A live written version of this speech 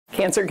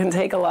Cancer can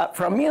take a lot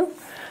from you,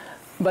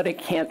 but it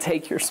can't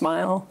take your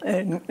smile,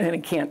 and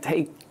it can't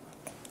take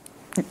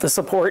the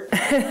support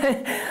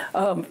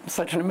of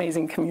such an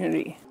amazing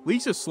community.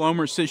 Lisa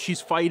Slomer says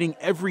she's fighting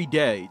every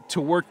day to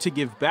work to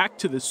give back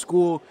to the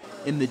school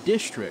in the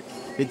district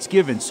that's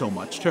given so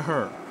much to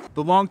her.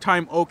 The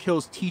longtime Oak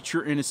Hills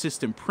teacher and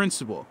assistant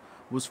principal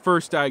was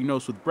first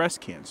diagnosed with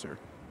breast cancer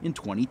in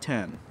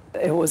 2010.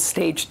 It was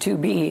stage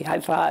 2B.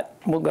 I thought,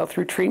 we'll go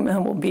through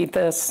treatment, we'll beat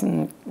this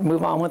and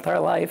move on with our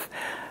life.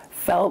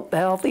 Felt the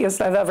healthiest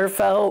I've ever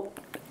felt,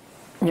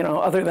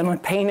 other than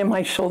pain in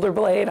my shoulder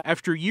blade.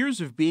 After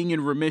years of being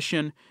in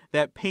remission,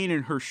 that pain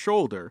in her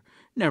shoulder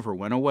never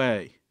went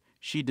away.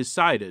 She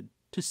decided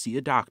to see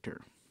a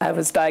doctor. I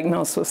was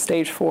diagnosed with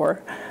stage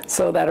 4,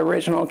 so that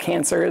original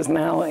cancer is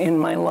now in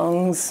my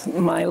lungs,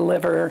 my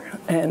liver,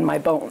 and my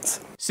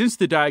bones. Since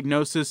the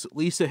diagnosis,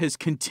 Lisa has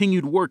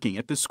continued working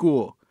at the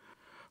school.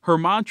 Her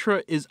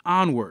mantra is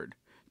onward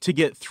to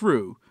get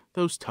through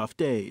those tough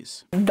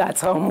days.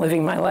 That's how I'm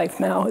living my life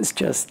now, is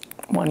just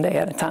one day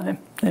at a time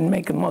and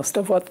make the most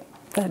of what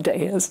that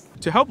day is.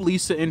 To help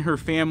Lisa and her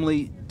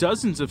family,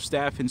 dozens of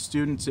staff and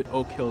students at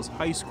Oak Hills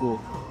High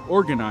School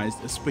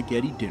organized a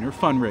spaghetti dinner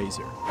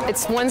fundraiser.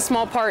 It's one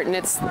small part, and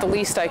it's the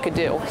least I could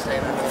do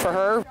for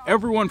her.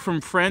 Everyone from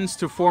friends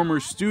to former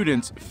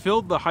students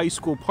filled the high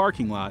school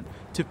parking lot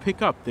to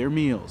pick up their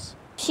meals.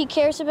 She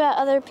cares about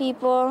other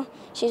people.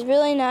 She's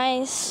really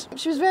nice.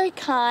 She was very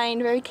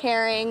kind, very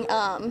caring,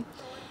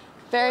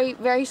 very,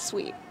 very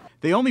sweet.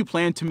 They only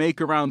planned to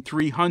make around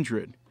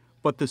 300,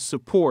 but the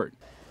support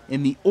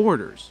and the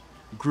orders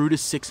grew to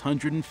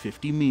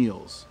 650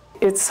 meals.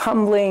 It's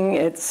humbling,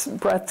 it's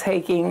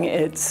breathtaking,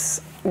 it's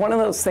one of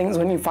those things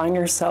when you find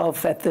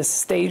yourself at this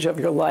stage of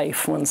your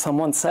life when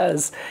someone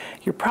says,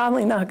 you're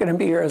probably not going to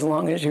be here as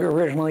long as you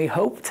originally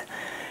hoped,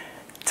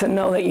 to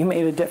know that you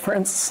made a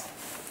difference,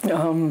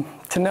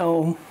 to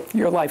know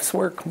your life's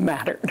work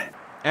mattered.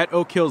 At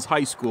Oak Hills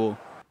High School,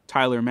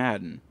 Tyler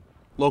Madden,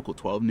 Local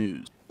 12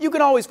 News. You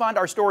can always find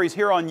our stories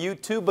here on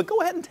YouTube, but go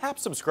ahead and tap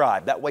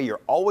subscribe. That way you're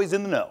always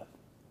in the know.